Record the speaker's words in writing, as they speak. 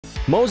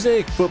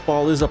Mosaic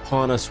football is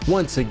upon us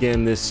once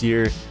again this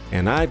year,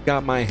 and I've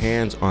got my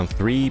hands on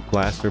 3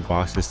 blaster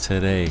boxes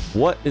today.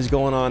 What is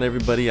going on,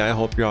 everybody? I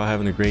hope you're all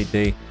having a great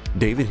day.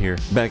 David here,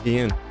 back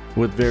again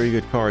with very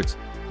good cards.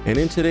 And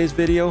in today's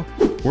video,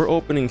 we're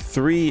opening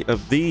 3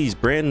 of these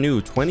brand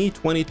new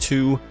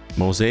 2022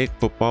 Mosaic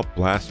Football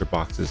Blaster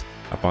Boxes.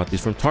 I bought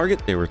these from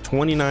Target. They were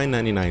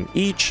 $29.99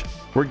 each.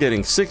 We're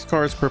getting 6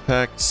 cards per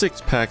pack,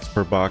 6 packs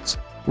per box.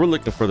 We're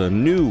looking for the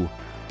new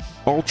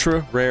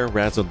ultra rare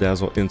Razzle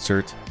Dazzle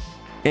insert,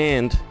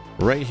 and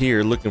right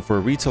here looking for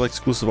retail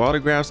exclusive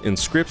autographs in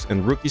scripts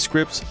and rookie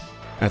scripts.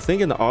 I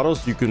think in the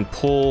autos you can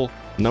pull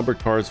numbered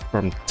cards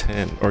from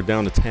 10 or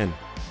down to 10. It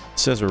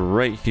says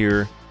right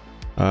here,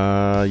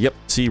 yep,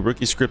 see,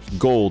 rookie scripts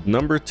gold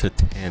number to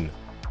 10.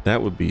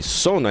 That would be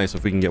so nice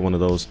if we can get one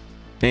of those.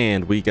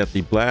 And we got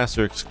the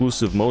blaster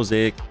exclusive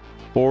Mosaic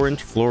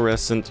orange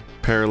fluorescent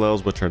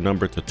parallels, which are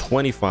numbered to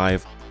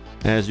 25,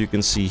 as you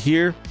can see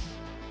here.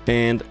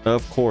 And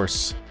of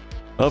course,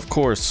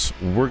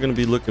 we're going to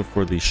be looking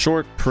for the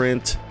short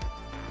print,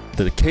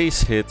 the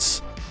case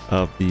hits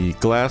of the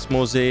glass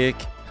Mosaic,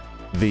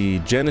 the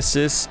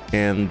Genesis,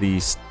 and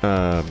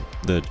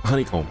the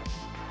Honeycomb.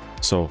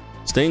 So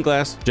stained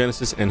glass,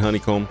 Genesis, and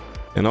Honeycomb,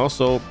 and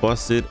also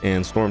Busted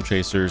and Storm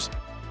Chasers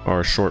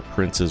are short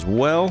prints as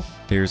well.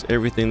 Here's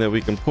everything that we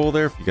can pull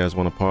there. If you guys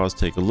want to pause,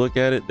 take a look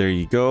at it. There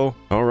you go.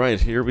 All right,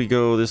 here we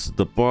go. This is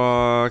the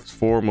box.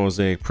 4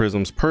 Mosaic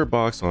prisms per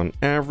box on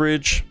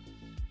average.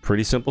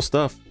 Pretty simple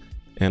stuff.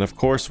 And of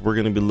course, we're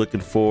going to be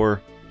looking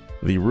for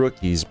the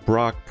rookies.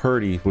 Brock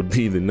Purdy would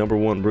be the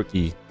 #1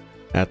 rookie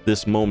at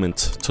this moment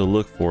to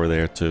look for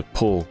there to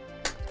pull.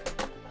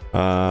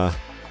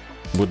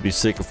 Would be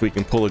sick if we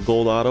can pull a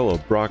gold auto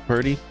of Brock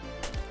Purdy.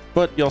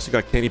 But you also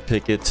got Kenny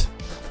Pickett,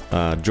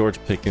 George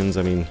Pickens.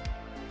 I mean,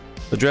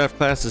 the draft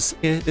class is,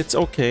 it's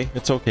okay.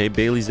 It's okay.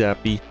 Bailey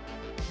Zappi.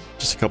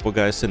 Just a couple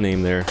guys to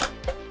name there.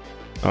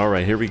 All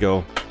right, here we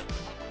go.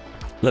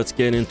 Let's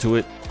get into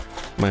it.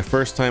 My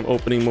first time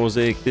opening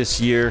Mosaic this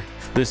year,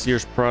 this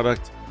year's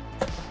product.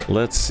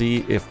 Let's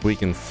see if we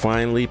can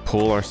finally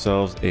pull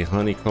ourselves a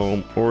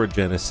Honeycomb or a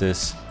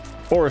Genesis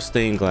or a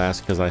stained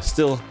glass, because I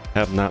still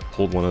have not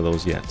pulled one of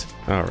those yet.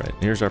 All right,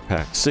 here's our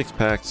pack. 6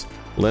 packs.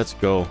 Let's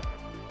go.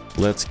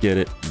 Let's get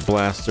it.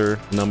 Blaster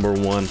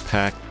 #1,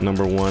 pack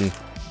 #1.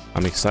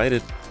 I'm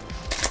excited.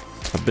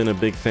 I've been a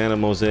big fan of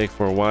Mosaic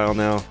for a while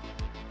now.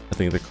 I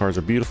think the cards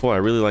are beautiful. I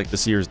really like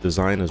this year's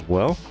design as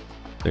well.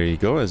 There you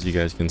go. As you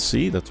guys can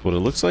see, that's what it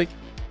looks like.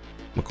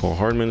 McCall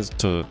Hardman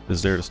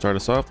is there to start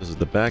us off. This is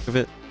the back of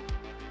it.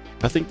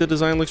 I think the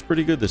design looks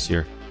pretty good this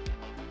year.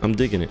 I'm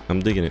digging it. I'm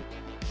digging it.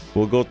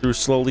 We'll go through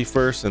slowly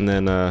first, and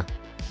then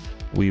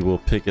we will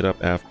pick it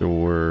up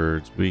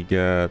afterwards. We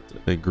got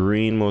a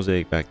green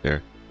Mosaic back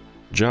there.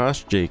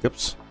 Josh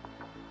Jacobs,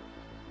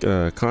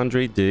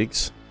 Condre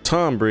Diggs,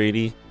 Tom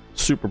Brady,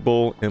 Super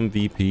Bowl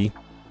MVP.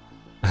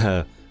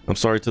 I'm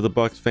sorry to the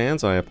Bucs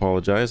fans. I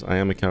apologize. I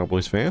am a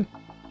Cowboys fan.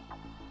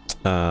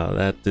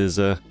 That is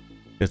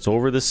it's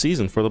over this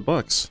season for the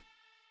Bucs.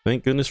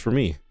 Thank goodness for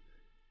me.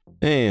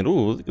 And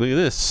ooh, look at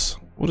this.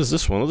 What is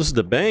this one? Oh, this is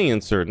the Bang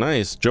insert.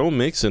 Nice. Joe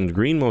Mixon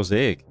green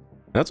Mosaic.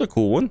 That's a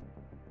cool one.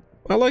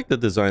 I like the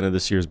design of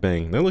this year's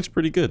Bang. That looks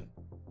pretty good.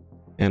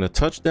 And a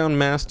touchdown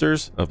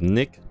masters of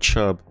Nick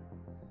Chubb.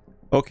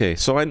 Okay,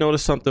 so I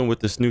noticed something with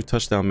this new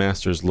touchdown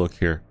masters look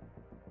here.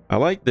 I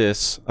like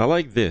this. I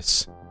like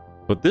this.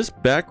 But this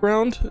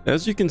background,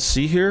 as you can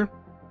see here,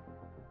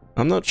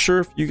 I'm not sure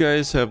if you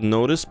guys have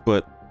noticed,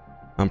 but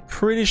I'm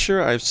pretty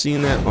sure I've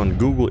seen that on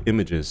Google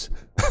Images.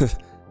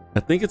 I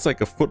think it's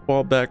like a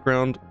football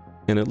background,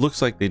 and it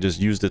looks like they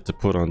just used it to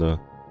put on the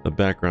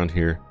background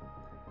here.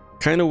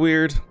 Kind of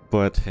weird,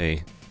 but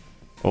hey,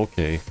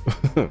 okay.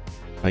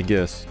 I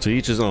guess to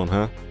each his own,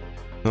 huh?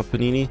 Huh,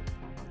 Panini?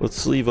 Let's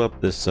sleeve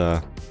up this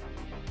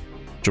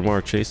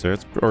Jamar Chase there,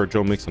 or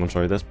Joe Mixon, I'm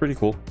sorry. That's pretty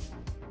cool.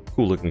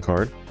 Cool looking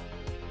card.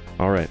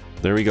 All right,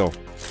 there we go.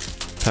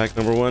 Pack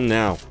 #1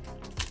 now.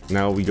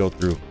 Now we go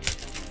through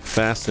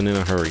fast and in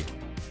a hurry.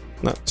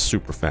 Not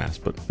super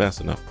fast, but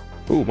fast enough.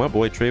 Ooh, my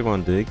boy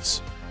Trayvon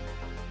Diggs.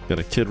 Got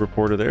a kid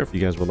reporter there if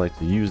you guys would like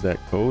to use that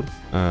code.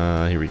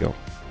 Here we go.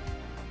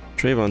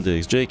 Trayvon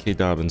Diggs, J.K.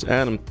 Dobbins,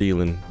 Adam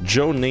Thielen,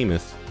 Joe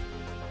Namath.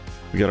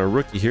 We got our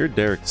rookie here,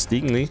 Derek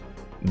Stingley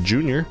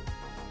Jr.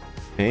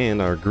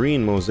 And our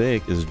green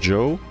Mosaic is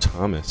Joe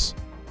Thomas.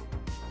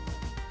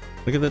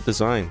 Look at that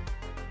design.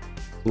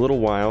 A little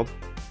wild.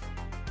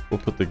 We'll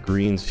put the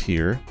greens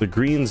here. The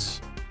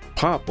greens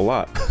pop a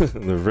lot.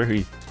 They're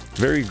very,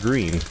 very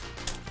green.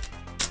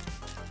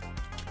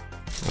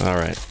 All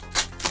right.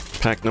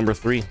 Pack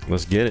 #3.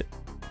 Let's get it.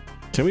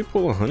 Can we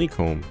pull a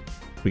Honeycomb?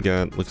 We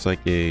got, looks like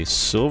a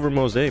silver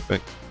Mosaic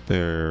back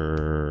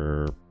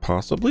there.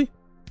 Possibly.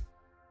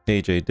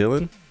 AJ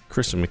Dillon,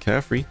 Christian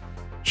McCaffrey,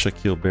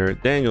 Shaquille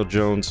Barrett, Daniel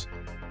Jones.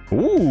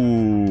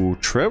 Ooh,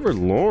 Trevor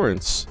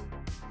Lawrence.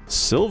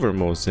 Silver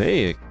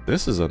Mosaic.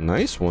 This is a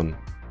nice one.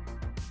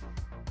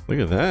 Look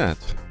at that.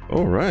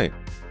 All right.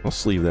 I'll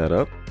sleeve that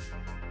up.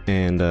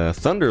 And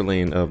Thunder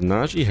Lane of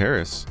Najee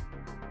Harris.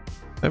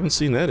 I haven't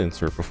seen that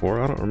insert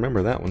before. I don't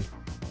remember that one.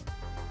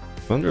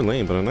 Thunder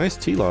Lane, but a nice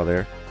T-Law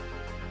there.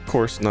 Of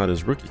course, not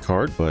his rookie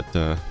card, but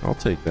I'll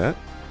take that.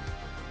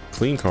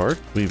 Clean card.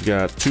 We've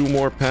got 2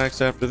 more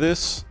packs after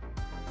this.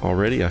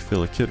 Already, I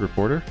feel a kid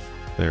reporter.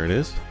 There it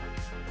is.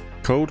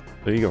 Code.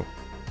 There you go.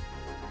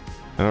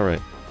 All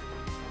right.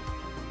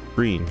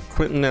 Green.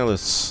 Quentin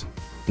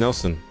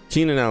Nelson.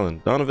 Keenan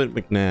Allen. Donovan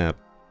McNabb.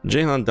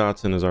 Jahan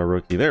Dotson is our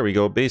rookie. There we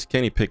go. Base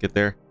Kenny Pickett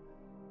there.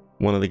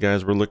 One of the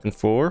guys we're looking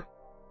for.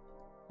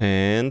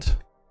 And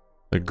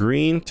a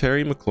green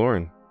Terry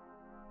McLaurin.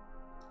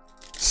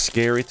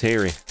 Scary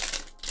Terry.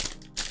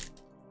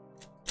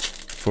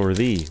 For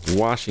the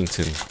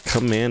Washington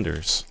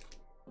Commanders.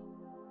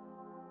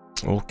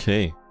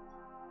 Okay.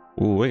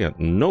 Ooh, we got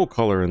no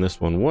color in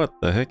this one. What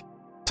the heck?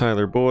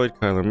 Tyler Boyd,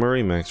 Kyler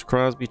Murray, Max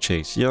Crosby,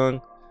 Chase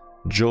Young,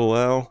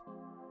 Joel.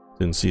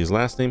 Didn't see his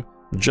last name.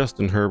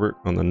 Justin Herbert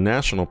on the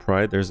National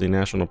Pride. There's the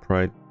National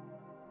Pride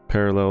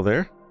parallel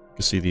there. You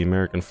can see the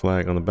American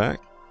flag on the back.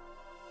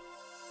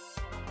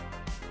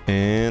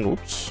 And,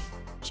 whoops.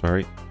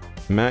 Sorry.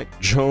 Mac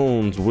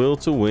Jones, will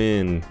to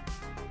win.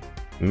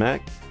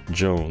 Mac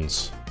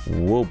Jones.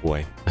 Whoa,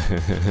 boy.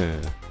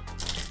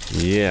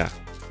 Yeah.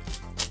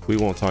 We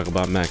won't talk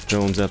about Mac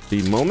Jones at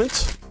the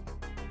moment.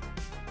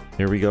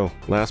 Here we go.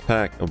 Last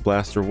pack of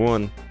Blaster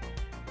 1.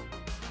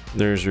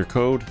 There's your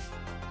code.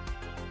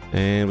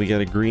 And we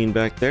got a green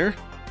back there.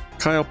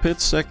 Kyle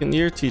Pitts, second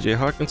year. TJ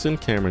Hawkinson,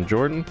 Cameron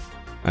Jordan.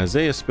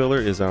 Isaiah Spiller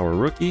is our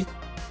rookie.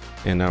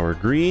 And our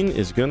green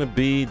is going to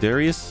be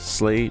Darius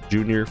Slay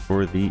Jr.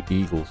 for the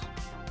Eagles.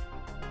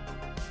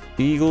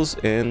 Eagles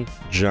and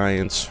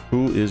Giants.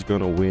 Who is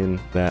going to win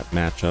that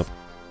matchup?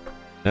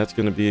 That's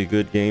going to be a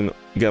good game.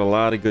 You got a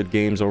lot of good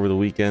games over the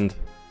weekend.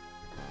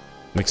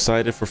 I'm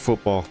excited for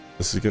football.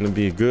 This is going to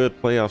be a good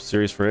playoff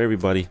series for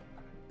everybody.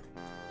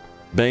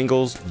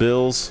 Bengals,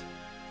 Bills.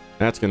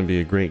 That's going to be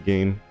a great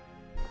game.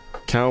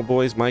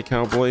 Cowboys, my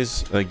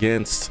Cowboys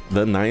against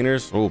the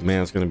Niners. Oh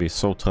man, it's going to be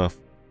so tough.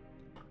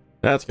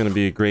 That's going to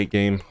be a great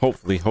game.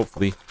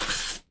 Hopefully.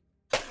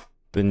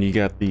 Then you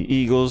got the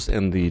Eagles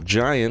and the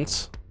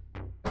Giants.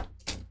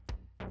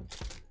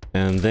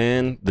 And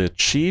then the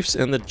Chiefs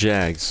and the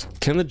Jags.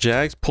 Can the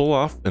Jags pull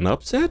off an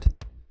upset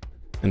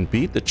and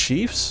beat the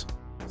Chiefs?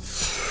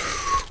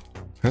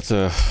 That's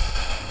a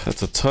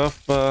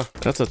tough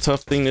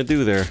thing to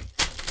do there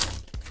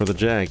for the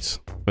Jags.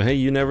 But hey,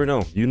 you never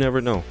know. You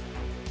never know.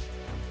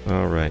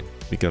 All right,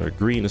 we got our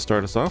green to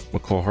start us off.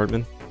 McCall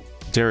Hardman,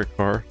 Derek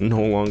Carr,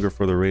 no longer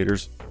for the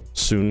Raiders.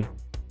 Soon,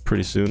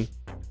 pretty soon.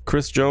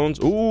 Chris Jones.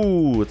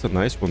 Ooh, it's a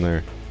nice one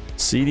there.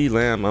 CeeDee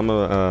Lamb.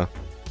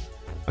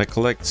 I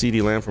collect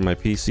CeeDee Lamb for my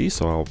PC,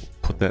 so I'll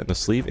put that in the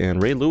sleeve.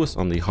 And Ray Lewis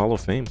on the Hall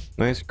of Fame.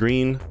 Nice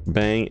green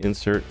bang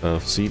insert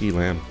of CeeDee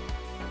Lamb.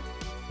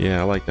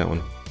 Yeah, I like that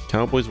one.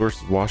 Cowboys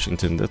versus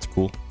Washington. That's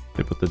cool.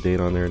 They put the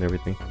date on there and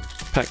everything.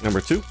 Pack number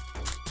 2.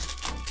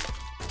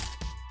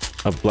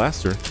 A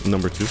Blaster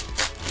number 2.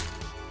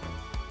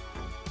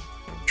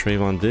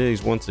 Trayvon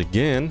Diggs once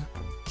again.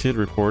 Kid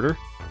reporter.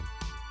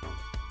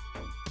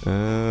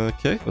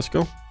 Okay, let's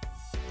go.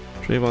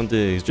 Trayvon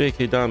Diggs,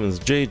 J.K. Dobbins,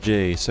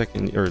 J.J.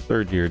 second or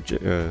third year.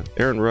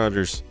 Aaron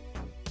Rodgers.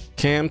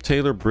 Cam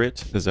Taylor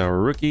Britt is our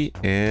rookie.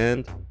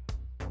 And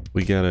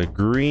we got a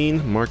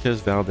green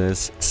Marquez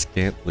Valdez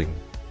Scantling.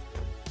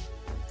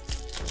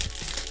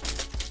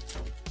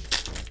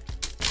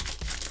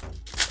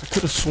 I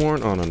could have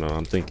sworn. Oh, no.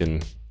 I'm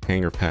thinking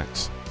hanger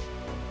packs.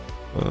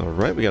 All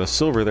right, we got a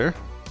silver there.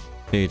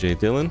 AJ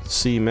Dillon,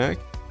 C Mac,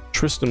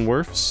 Tristan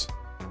Wirfs.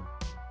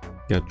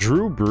 Got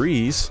Drew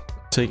Brees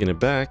taking it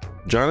back.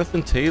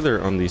 Jonathan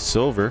Taylor on the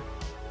silver.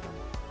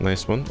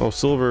 Nice one. Oh,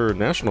 silver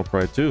National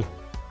Pride too.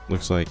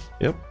 Looks like.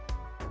 Yep.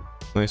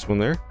 Nice one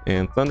there.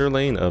 And Thunder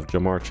Lane of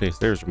Jamar Chase.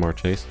 There's Jamar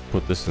Chase.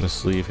 Put this in a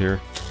sleeve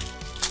here.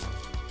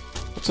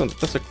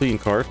 That's a clean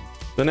card.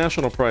 The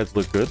National Prides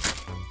look good.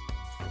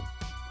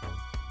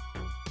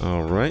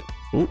 All right.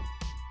 Ooh.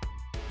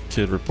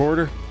 Kid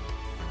reporter.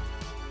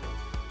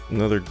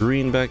 Another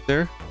green back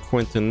there.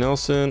 Quentin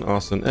Nelson,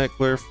 Austin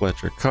Eckler,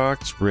 Fletcher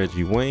Cox,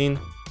 Reggie Wayne,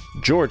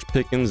 George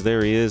Pickens.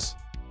 There he is.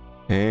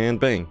 And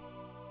bang.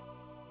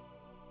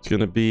 It's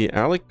going to be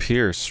Alec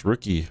Pierce,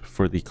 rookie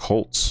for the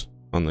Colts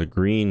on the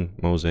green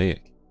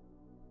mosaic.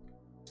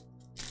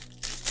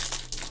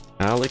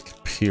 Alec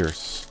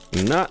Pierce.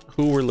 Not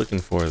who we're looking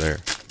for there.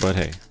 But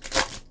hey,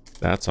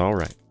 that's all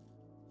right.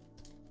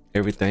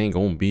 Everything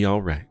gonna be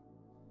all right.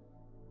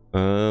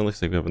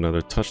 Looks like we have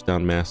another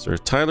touchdown master.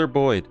 Tyler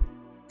Boyd,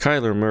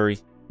 Kyler Murray,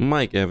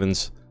 Mike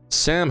Evans,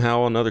 Sam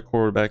Howell, another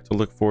quarterback to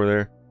look for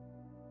there.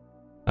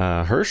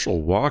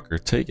 Herschel Walker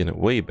taking it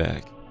way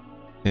back.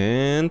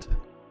 And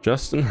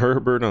Justin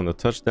Herbert on the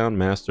touchdown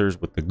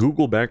masters with the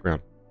Google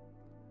background.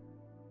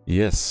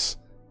 Yes.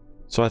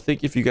 So I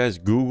think if you guys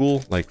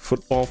Google like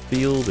football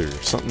field or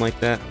something like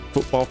that,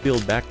 football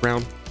field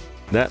background,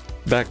 that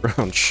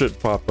background should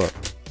pop up.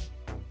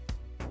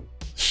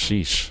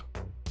 Sheesh.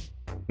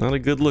 Not a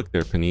good look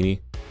there,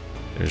 Panini.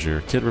 There's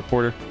your kid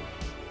reporter.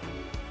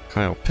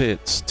 Kyle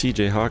Pitts,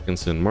 TJ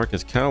Hawkinson,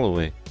 Marcus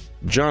Callaway,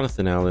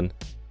 Jonathan Allen,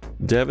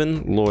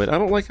 Devin Lloyd. I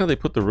don't like how they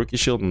put the rookie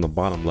shield on the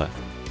bottom left.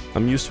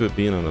 I'm used to it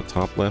being on the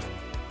top left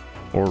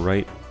or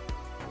right.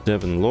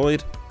 Devin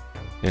Lloyd.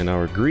 And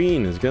our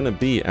green is going to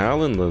be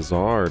Alan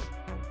Lazard.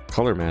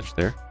 Color match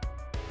there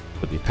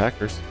for the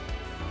Packers.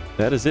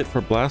 That is it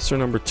for blaster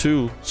number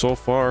 2 so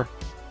far.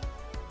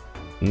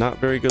 Not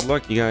very good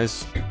luck, you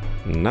guys.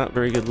 Not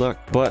very good luck.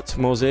 But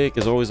Mosaic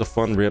is always a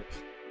fun rip.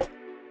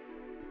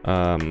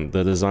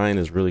 The design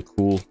is really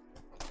cool.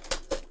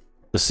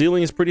 The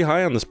ceiling is pretty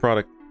high on this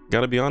product.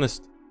 Gotta be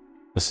honest.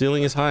 The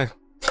ceiling is high.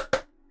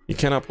 You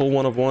cannot pull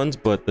one of ones,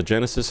 but the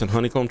Genesis and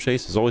Honeycomb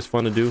chase is always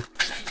fun to do.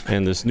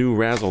 And this new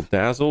Razzle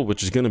Dazzle,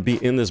 which is going to be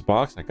in this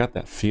box. I got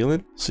that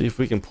feeling. See if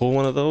we can pull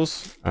one of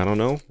those. I don't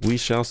know. We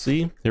shall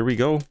see. Here we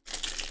go.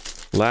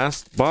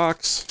 Last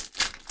box.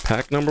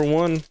 Pack number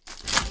 1.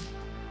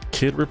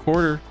 Kid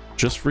Reporter.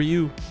 Just for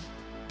you.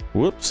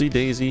 Whoopsie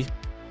daisy.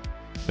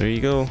 There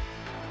you go.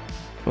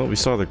 Well, we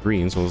saw the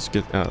green, so let's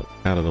get out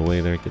of the way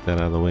there. Get that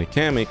out of the way.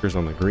 Cam Akers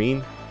on the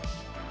green.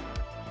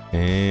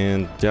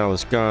 And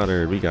Dallas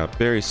Goedert. We got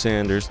Barry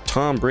Sanders.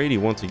 Tom Brady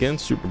once again.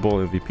 Super Bowl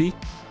MVP.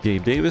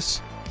 Gabe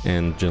Davis.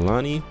 And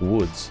Jelani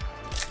Woods.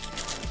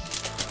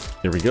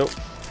 Here we go.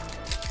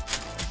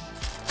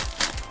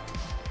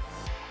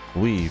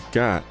 We've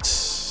got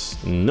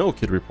no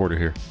Kid Reporter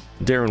here.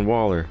 Darren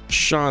Waller,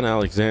 Sean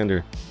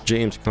Alexander,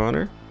 James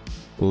Conner,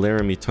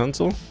 Laramie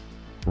Tunsil,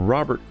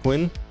 Robert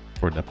Quinn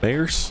for the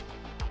Bears,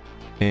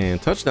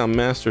 and touchdown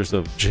masters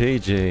of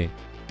JJ.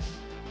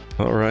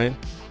 All right.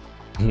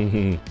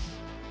 Ooh,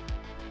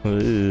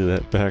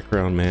 that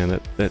background, man,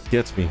 that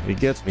gets me. It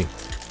gets me.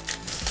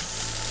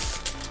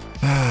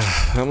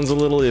 That one's a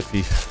little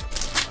iffy.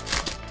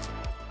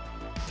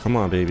 Come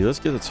on, baby. Let's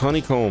get this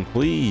Honeycomb,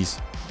 please.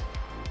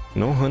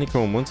 No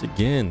Honeycomb once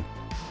again.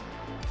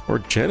 Or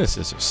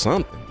Genesis or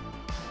something.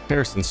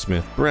 Harrison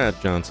Smith, Brad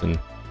Johnson,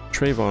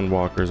 Trayvon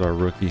Walker's our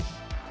rookie.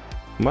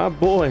 My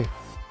boy,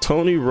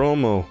 Tony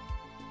Romo.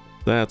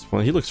 That's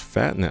fun. He looks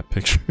fat in that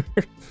picture.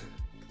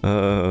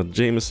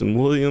 Jamison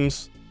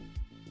Williams.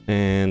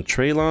 And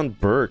Treylon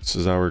Burks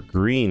is our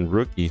green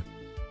rookie.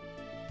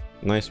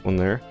 Nice one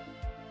there.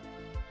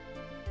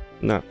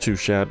 Not too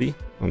shabby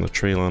on the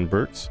Treylon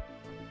Burks.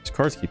 These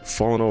cards keep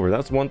falling over.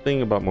 That's one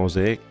thing about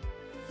Mosaic.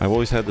 I've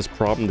always had this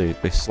problem.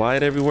 They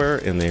slide everywhere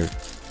and they're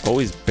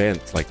always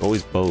bent, like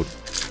always bowed.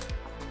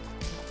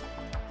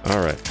 All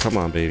right, come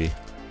on, baby.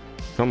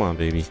 Come on,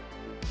 baby.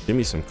 Give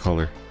me some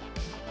color.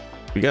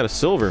 We got a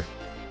silver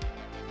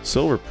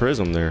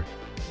prism there.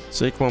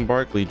 Saquon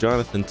Barkley,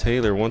 Jonathan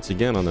Taylor once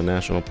again on the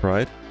National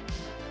Pride.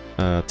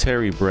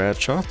 Terry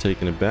Bradshaw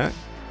taking it back.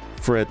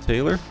 Fred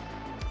Taylor.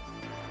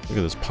 Look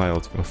at this pile.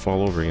 It's going to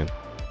fall over again.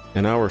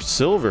 And our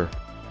silver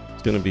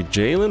is going to be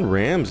Jalen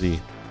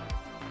Ramsey.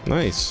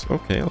 Nice.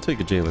 Okay, I'll take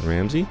a Jalen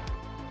Ramsey.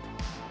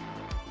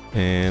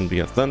 And we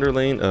got Thunder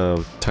Lane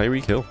of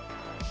Tyreek Hill.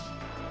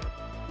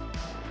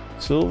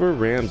 Silver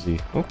Ramsey.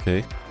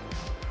 Okay.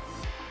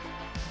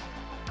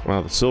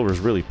 Wow, the silver's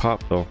really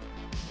popped though.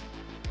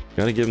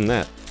 Gotta give him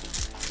that.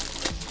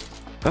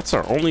 That's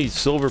our only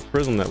silver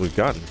prism that we've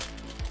gotten.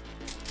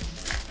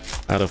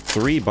 Out of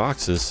 3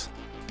 boxes.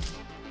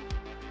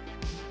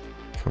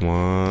 Come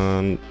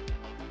on.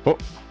 Oh.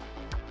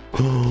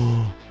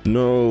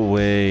 No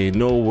way.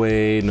 No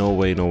way. No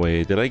way. No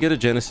way. Did I get a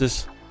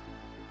Genesis?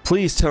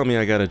 Please tell me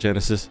I got a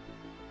Genesis.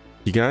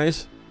 You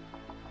guys?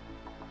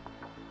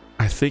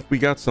 I think we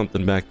got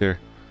something back there.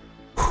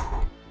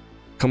 Whew.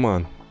 Come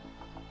on.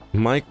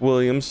 Mike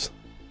Williams.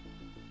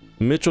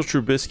 Mitchell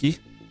Trubisky.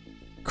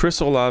 Chris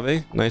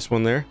Olave. Nice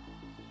one there.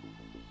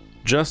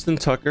 Justin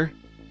Tucker.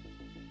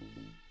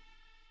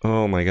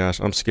 Oh my gosh.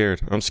 I'm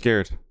scared. I'm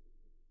scared.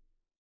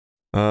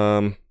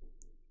 Khair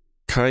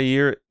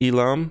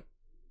Elam.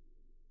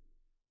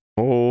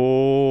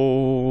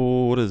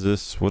 Oh, what is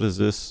this? What is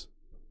this?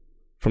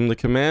 From the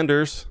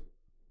Commanders.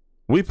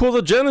 We pulled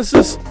a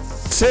Genesis.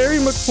 Terry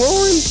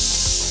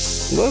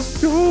McLaurin.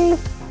 Let's go.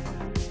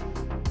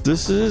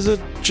 This is a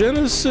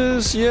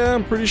Genesis. Yeah,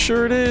 I'm pretty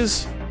sure it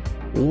is.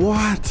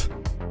 What?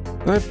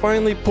 I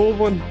finally pulled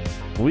one.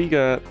 We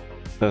got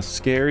a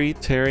scary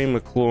Terry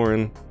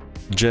McLaurin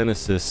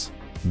Genesis.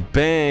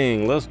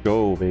 Bang. Let's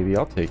go, baby.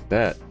 I'll take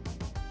that.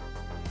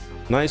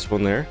 Nice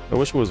one there. I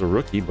wish it was a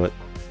rookie, but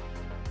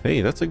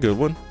hey, that's a good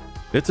one.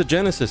 It's a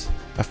Genesis.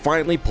 I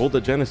finally pulled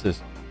a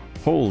Genesis.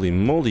 Holy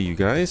moly, you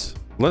guys.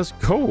 Let's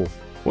go.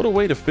 What a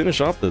way to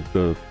finish off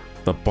the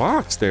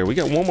box there. We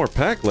got one more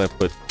pack left,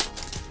 but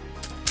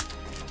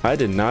I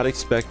did not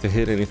expect to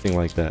hit anything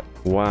like that.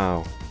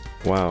 Wow.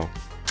 Wow.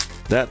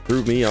 That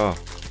threw me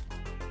off.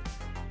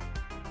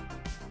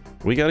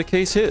 We got a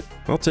case hit.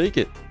 I'll take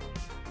it.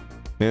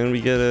 And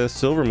we get a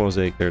silver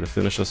mosaic there to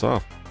finish us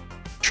off.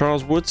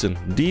 Charles Woodson,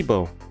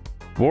 Debo,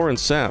 Warren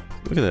Sapp.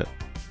 Look at that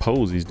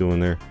pose he's doing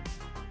there.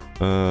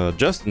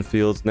 Justin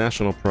Fields,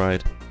 National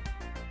Pride.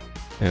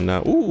 And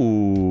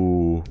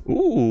ooh,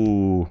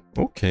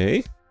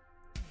 okay.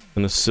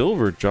 And a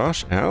silver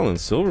Josh Allen,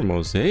 silver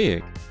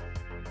mosaic.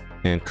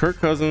 And Kirk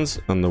Cousins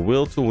on the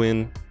will to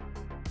win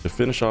to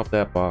finish off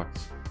that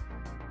box.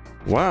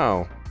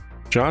 Wow,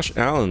 Josh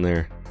Allen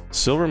there,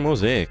 silver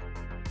mosaic.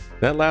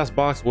 That last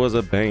box was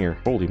a banger.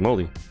 Holy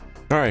moly.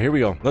 All right, here we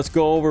go. Let's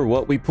go over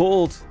what we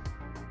pulled.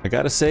 I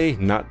gotta say,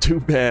 not too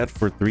bad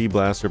for 3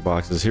 blaster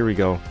boxes. Here we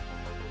go.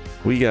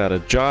 We got a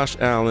Josh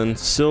Allen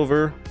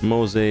silver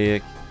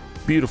mosaic.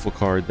 Beautiful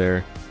card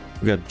there.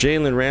 We got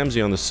Jalen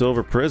Ramsey on the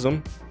silver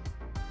prism.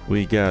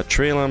 We got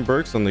Treylon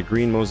Burks on the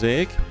green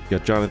mosaic. We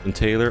got Jonathan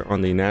Taylor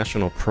on the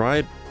National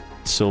Pride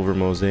silver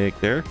mosaic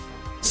there.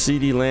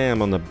 CeeDee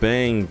Lamb on the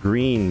Bang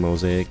green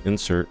mosaic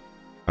insert.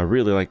 I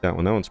really like that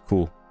one. That one's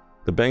cool.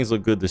 The Bangs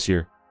look good this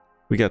year.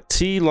 We got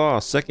T Law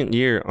second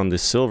year on the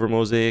silver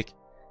mosaic.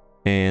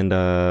 And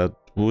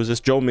who was this?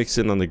 Joe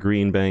Mixon on the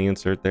green Bang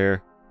insert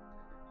there.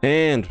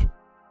 And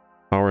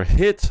our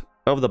hit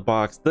of the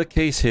box, the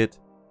case hit,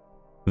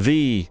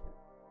 the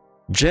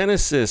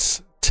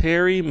Genesis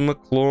Terry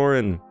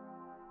McLaurin.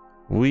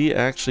 We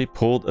actually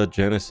pulled a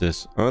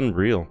Genesis.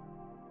 Unreal.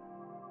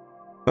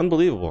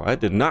 Unbelievable. I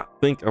did not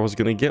think I was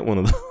going to get one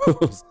of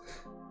those.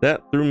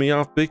 That threw me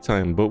off big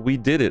time, but we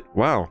did it.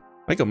 Wow.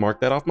 I can mark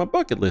that off my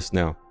bucket list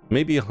now.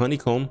 Maybe a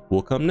Honeycomb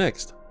will come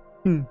next.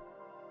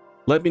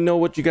 Let me know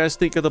what you guys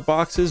think of the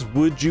boxes.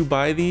 Would you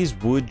buy these?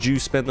 Would you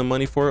spend the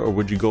money for it? Or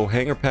would you go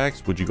hanger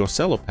packs? Would you go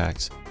cello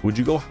packs? Would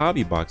you go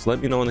hobby box? Let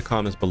me know in the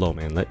comments below,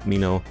 man. Let me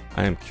know.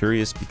 I am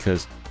curious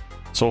because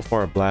so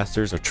far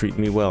blasters are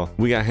treating me well.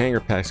 We got hanger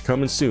packs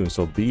coming soon,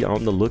 so be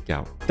on the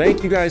lookout.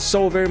 Thank you guys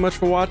so very much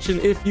for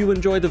watching. If you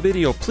enjoyed the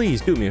video,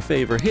 please do me a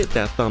favor, hit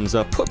that thumbs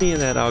up, put me in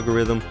that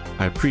algorithm.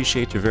 I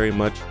appreciate you very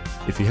much.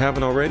 If you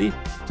haven't already,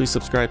 please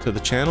subscribe to the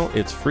channel.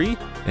 It's free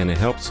and it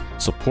helps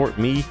support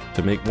me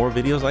to make more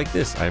videos like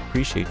this. I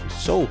appreciate you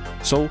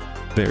so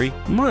very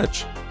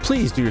much.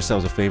 Please do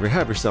yourselves a favor,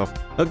 have yourself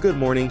a good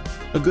morning,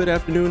 a good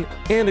afternoon,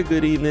 and a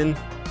good evening.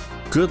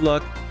 Good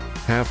luck,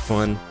 have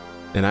fun,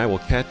 and I will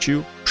catch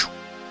you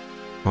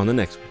on the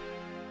next one.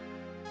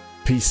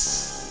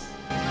 Peace.